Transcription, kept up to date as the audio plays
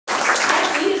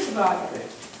toboggan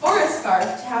or a scarf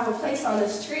to have a place on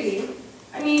this tree.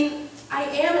 I mean, I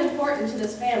am important to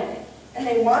this family, and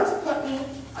they want to put me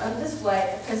on display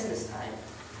at Christmas time.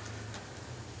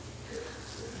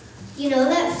 You know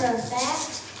that for a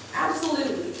fact?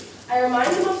 Absolutely. I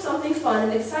remind them of something fun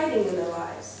and exciting in their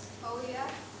lives. Oh, yeah?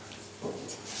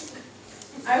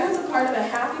 I was a part of a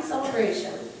happy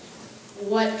celebration.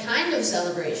 What kind of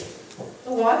celebration?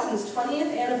 The Watsons'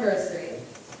 20th anniversary.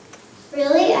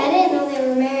 Really? I didn't know they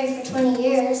were married for 20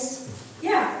 years.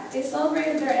 Yeah, they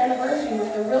celebrated their anniversary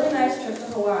with a really nice trip to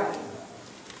Hawaii.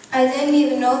 I didn't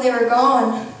even know they were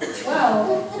gone.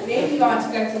 Well, maybe you ought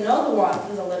to get to know the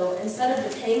Watsons a little instead of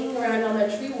just hanging around on their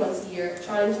tree once a year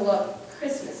trying to look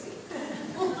Christmassy.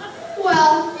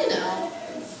 Well, you know.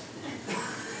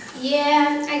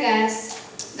 Yeah, I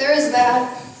guess. There is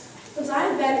that. Since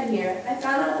I've been in here, I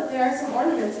found out that there are some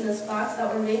ornaments in this box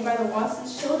that were made by the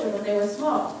Watsons' children when they were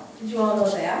small. Did you all know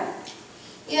that?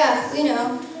 Yeah, we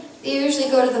know. They usually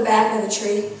go to the back of the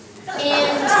tree.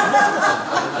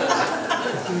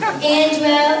 And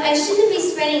well, I shouldn't be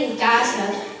spreading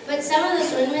gossip, but some of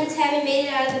those ornaments haven't made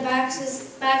it out of the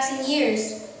box in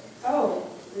years. Oh,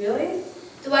 really?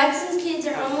 The Watsons kids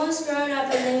are almost grown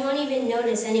up and they won't even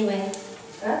notice anyway.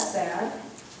 That's sad.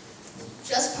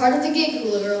 Just part of the gig,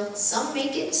 Hula Girl. Some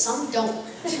make it, some don't.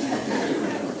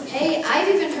 Hey, I've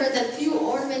even heard that few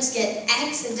ornaments get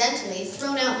accidentally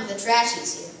thrown out with the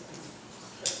trashies here.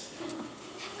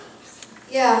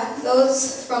 Yeah,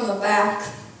 those from the back.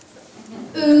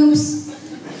 Oops.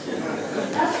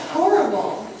 That's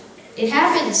horrible. It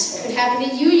happens. Could happen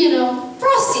to you, you know.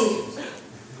 Frosty!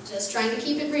 Just trying to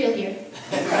keep it real here.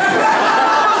 I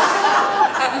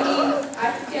mean,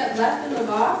 I could get left in the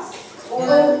box,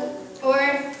 Or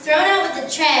thrown out with the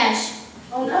trash.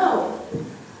 oh no.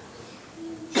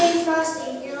 Hey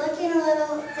Frosty, you're looking a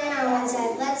little thin on one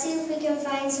side. Let's see if we can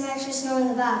find some extra snow in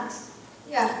the box.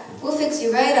 Yeah, we'll fix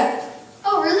you right up.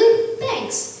 Oh, really?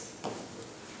 Thanks.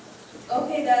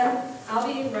 Okay then, I'll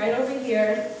be right over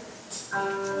here.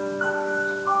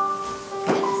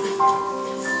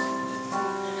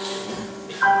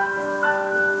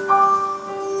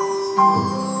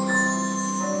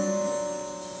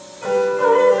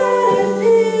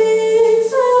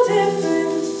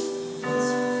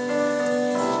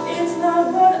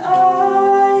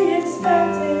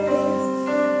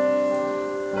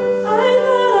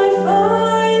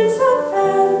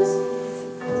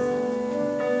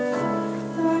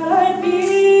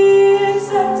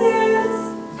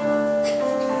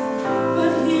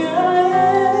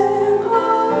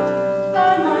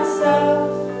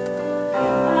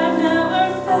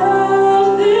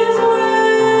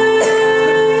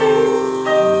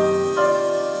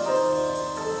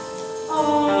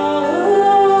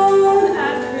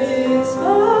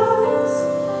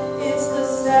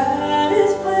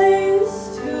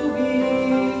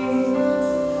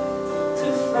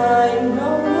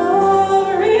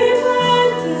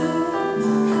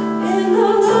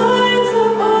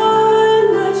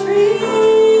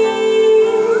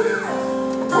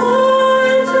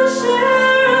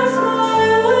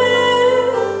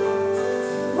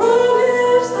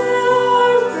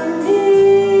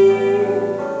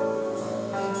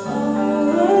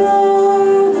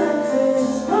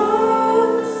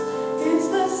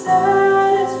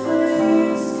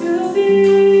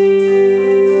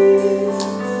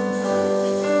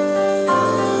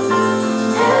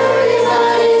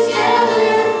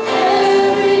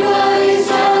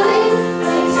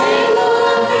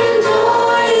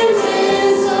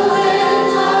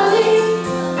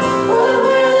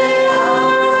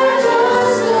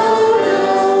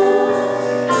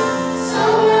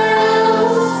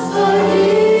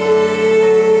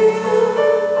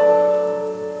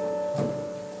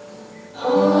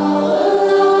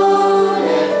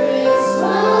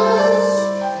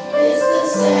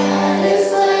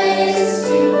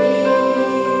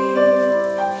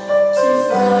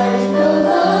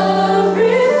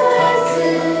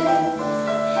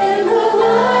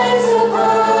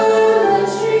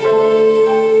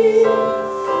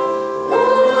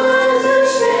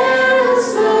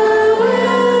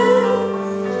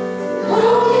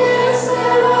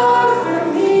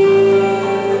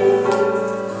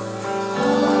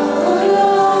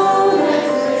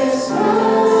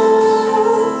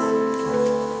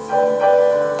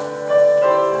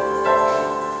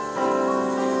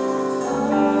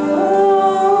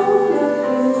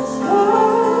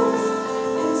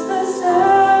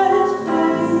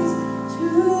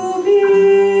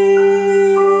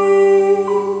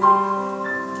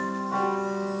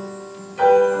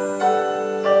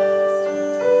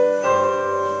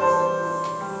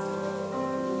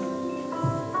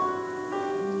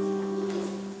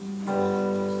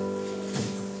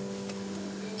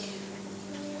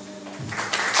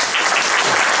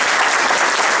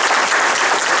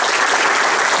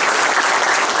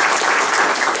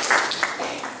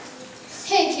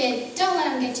 Don't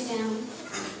let them get you down.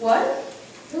 What?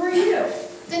 Who are you?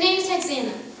 The name's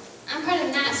Texana. I'm part of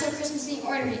the Not So Christmassy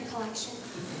Ornament collection.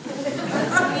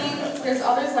 I mean, there's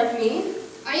others like me?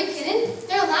 Are you kidding?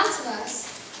 There are lots of us.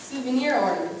 Souvenir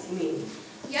ornaments, you mean?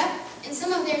 Yep, and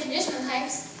some of their traditional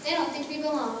types, they don't think we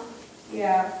belong.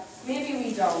 Yeah, maybe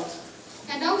we don't.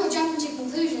 Now don't go jumping to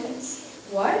conclusions.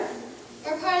 What?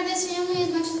 We're part of this family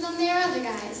as much as them they are other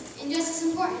guys, and just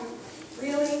as important.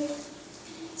 Really?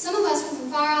 Some of us come from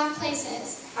far-off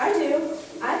places. I do.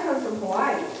 I come from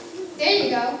Hawaii. There you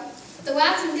go. The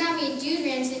Watson got me a dude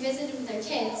ranch they visited with their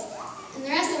kids, and the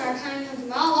rest of our kind come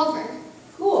from all over.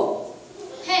 Cool.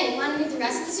 Hey, want to meet the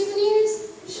rest of the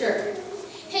souvenirs? Sure.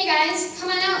 Hey guys, come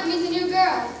on out and meet the new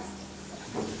girl.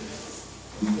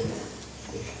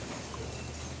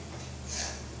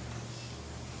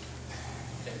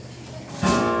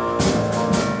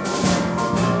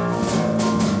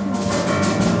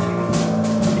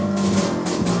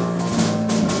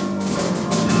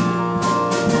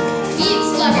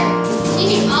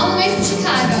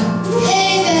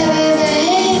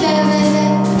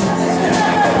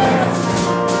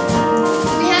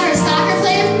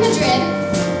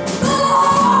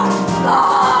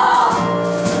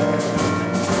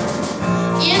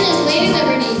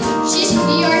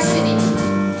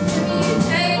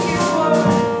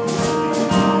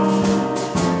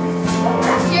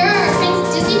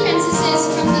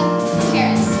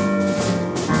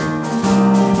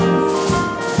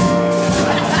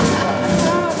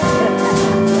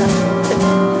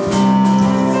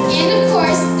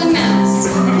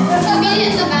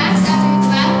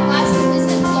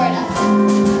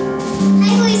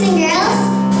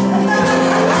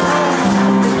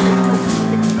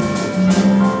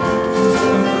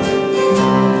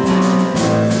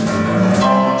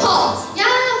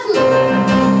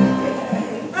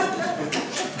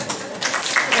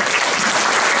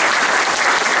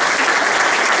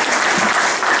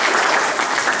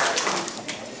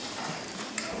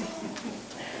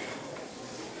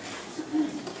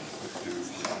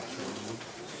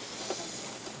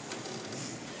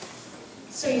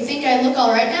 So you think I look all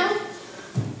right now?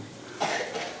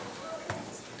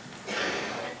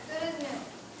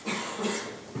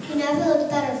 You never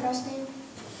looked better, first name.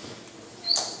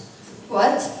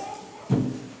 What?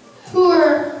 Who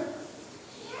are...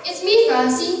 It's me,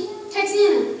 Frosty.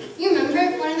 Texana. You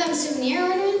remember one of them souvenir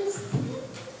ornaments?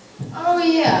 Oh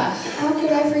yeah, how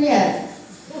could I forget?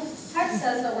 Hex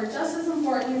says that we're just as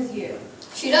important as you.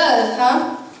 She does,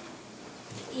 huh?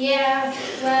 Yeah,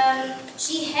 well,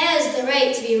 she has the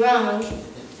right to be wrong.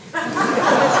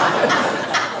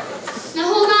 Now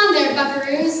hold on there,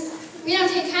 buckaroos. We don't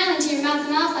take kindly to your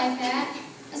mouth-to-mouth like that.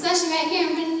 Especially right here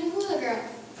in front of the hula girl.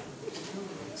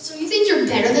 So you think you're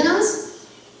better than us?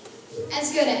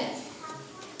 As good as.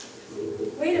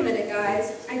 Wait a minute,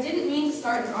 guys. I didn't mean to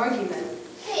start an argument.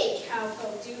 Hey,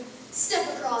 cowpoke dude, step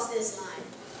across this line.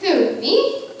 Who,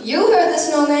 me? You heard the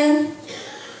snowman.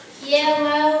 Yeah,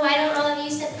 well, why don't all of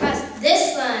you step across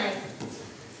this line?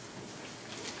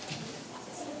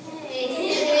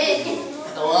 Hey.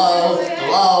 Hello?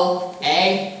 Hello?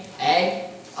 Hey? Hey?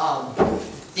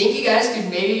 Think you guys could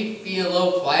maybe be a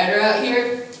little quieter out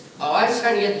here? My wife's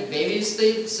trying to get the baby to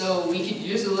sleep, so we could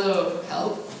use a little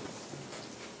help.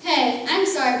 Hey, I'm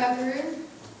sorry, buckaroo.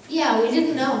 Yeah, we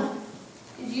didn't know.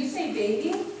 Did you say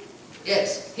baby?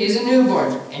 Yes, he's a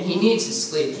newborn, and he needs to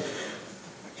sleep.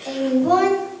 A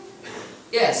newborn?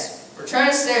 Yes, we're trying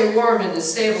to stay warm in the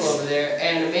stable over there,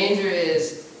 and a manger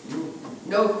is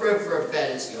no crib for a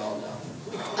bed, as you all know.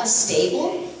 A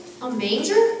stable? A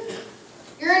manger?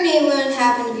 Your name wouldn't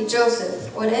happen to be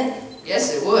Joseph, would it?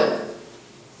 Yes, it would.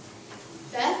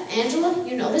 Beth, Angela,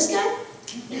 you know this guy?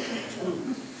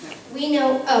 We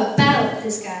know about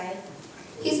this guy.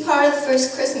 He's part of the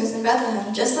first Christmas in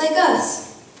Bethlehem, just like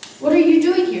us. What are you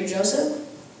doing here, Joseph?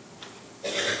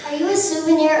 Are you a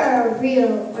souvenir or a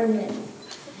real ornament?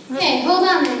 Hey, hold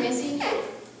on there, Missy.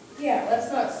 Yeah, let's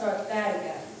not start that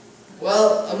again.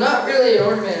 Well, I'm not really an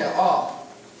ornament at all.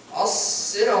 I'll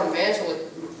sit on the mantle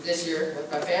this year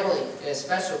with my family in a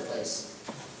special place.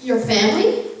 Your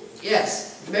family?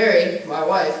 Yes, Mary, my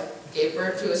wife, gave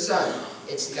birth to a son.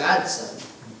 It's God's son.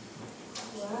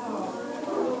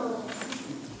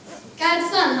 God's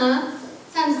son, huh?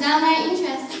 Sounds downright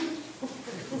interesting.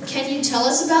 Can you tell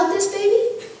us about this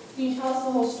baby? Can you tell us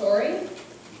the whole story?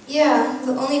 Yeah,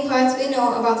 the only parts we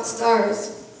know about the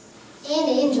stars. And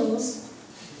angels.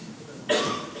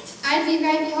 I'd be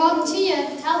very beholden to you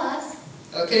to tell us.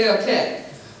 Okay.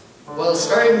 Well, it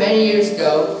started many years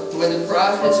ago when the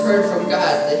prophets heard from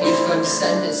God that he was going to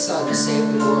send his son to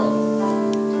save the world.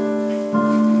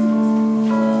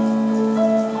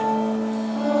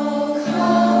 Oh,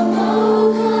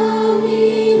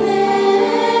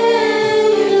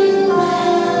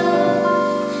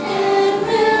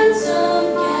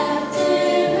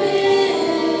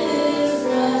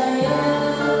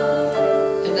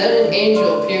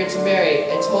 angel appeared to Mary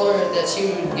and told her that she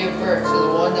would give birth to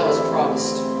the one that was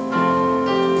promised.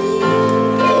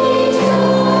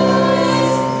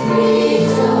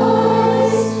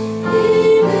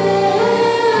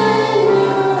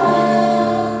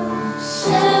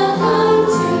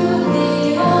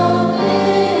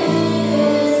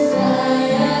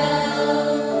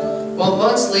 Well,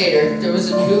 months later, there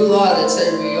was a new law that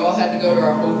said we all had to go to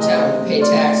our hometown and pay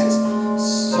taxes.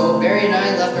 So Mary and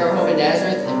I left our home in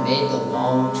Nazareth and made the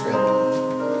long trip.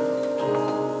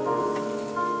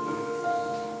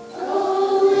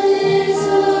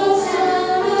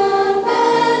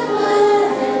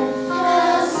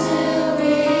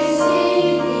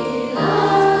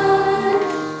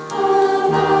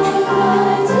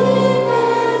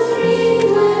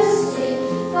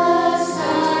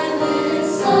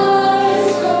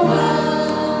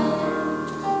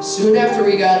 Soon after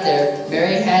we got there,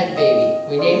 Mary had a baby.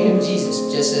 We named him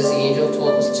Jesus, just as the angel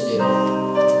told us to do.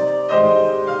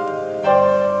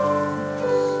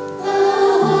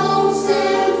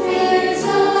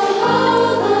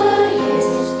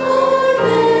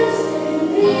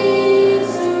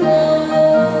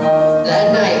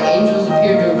 That night, angels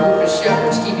appeared to a group of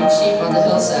shepherds keeping sheep on the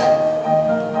hillside.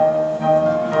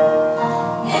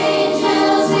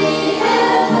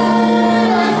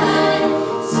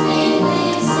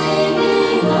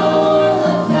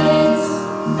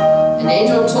 An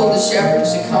angel told the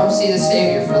shepherds to come see the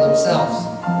Savior for themselves.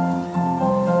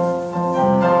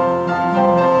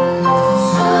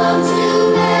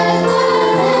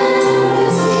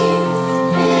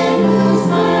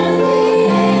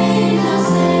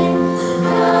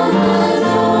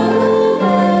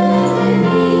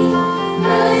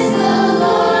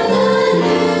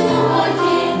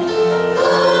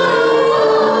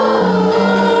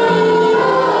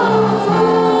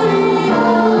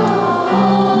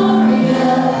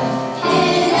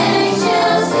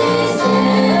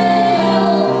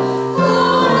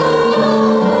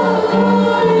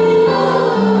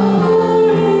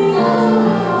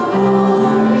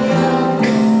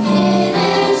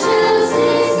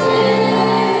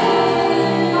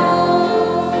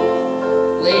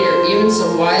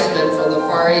 Some wise men from the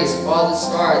Far East followed the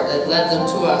star that led them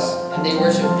to us, and they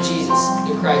worshiped Jesus,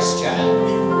 the Christ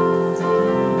child.